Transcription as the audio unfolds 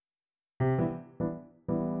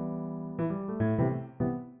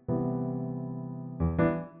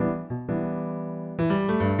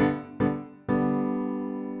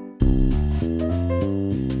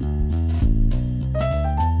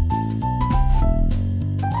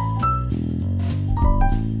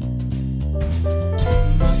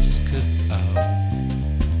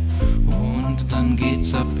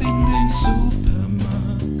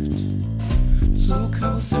Supermarkt. Zu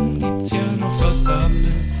kaufen gibt's ja noch fast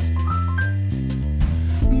alles,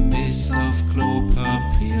 bis auf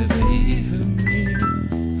Klopapier, wehe mir.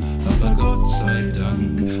 Aber Gott sei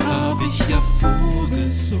Dank hab ich ja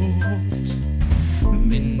vorgesorgt,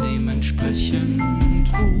 bin dementsprechend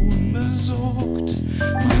unbesorgt.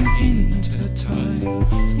 Mein Hinterteil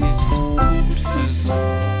ist gut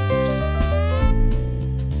versorgt.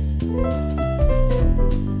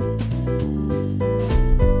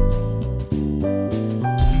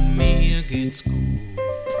 Mir geht's gut,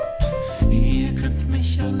 ihr könnt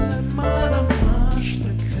mich alle mal am Arsch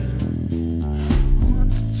lecken,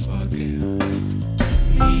 und zwar gern.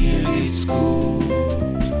 Mir geht's gut,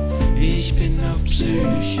 ich bin auf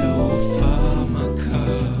Psychopharmaka.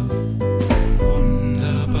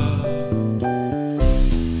 Wunderbar,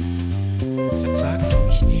 verzagt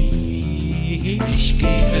mich nie, ich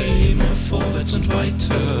gehe immer vorwärts und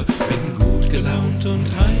weiter, bin gut gelaunt und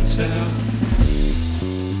heiter.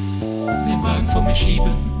 Den Wagen vor mir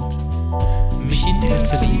schiebend, mich in die Welt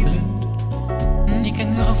verliebend, die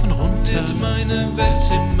Gänge rauf und runter, wird meine Welt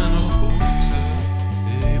immer noch bunter.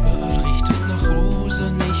 Überall riecht es nach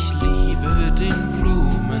Rosen, ich liebe den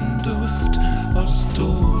Blumenduft aus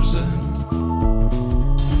Dosen.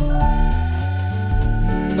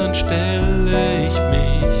 Dann stelle ich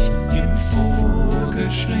mich im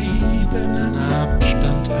vorgeschriebenen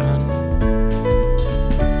Abstand an.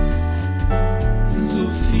 So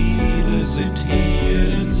viele sind hier,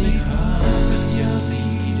 denn sie haben ja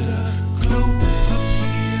wieder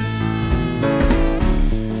Klopapier.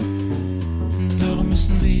 Darum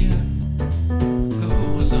müssen wir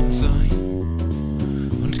gehorsam sein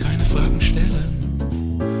und keine Fragen stellen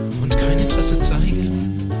und kein Interesse zeigen.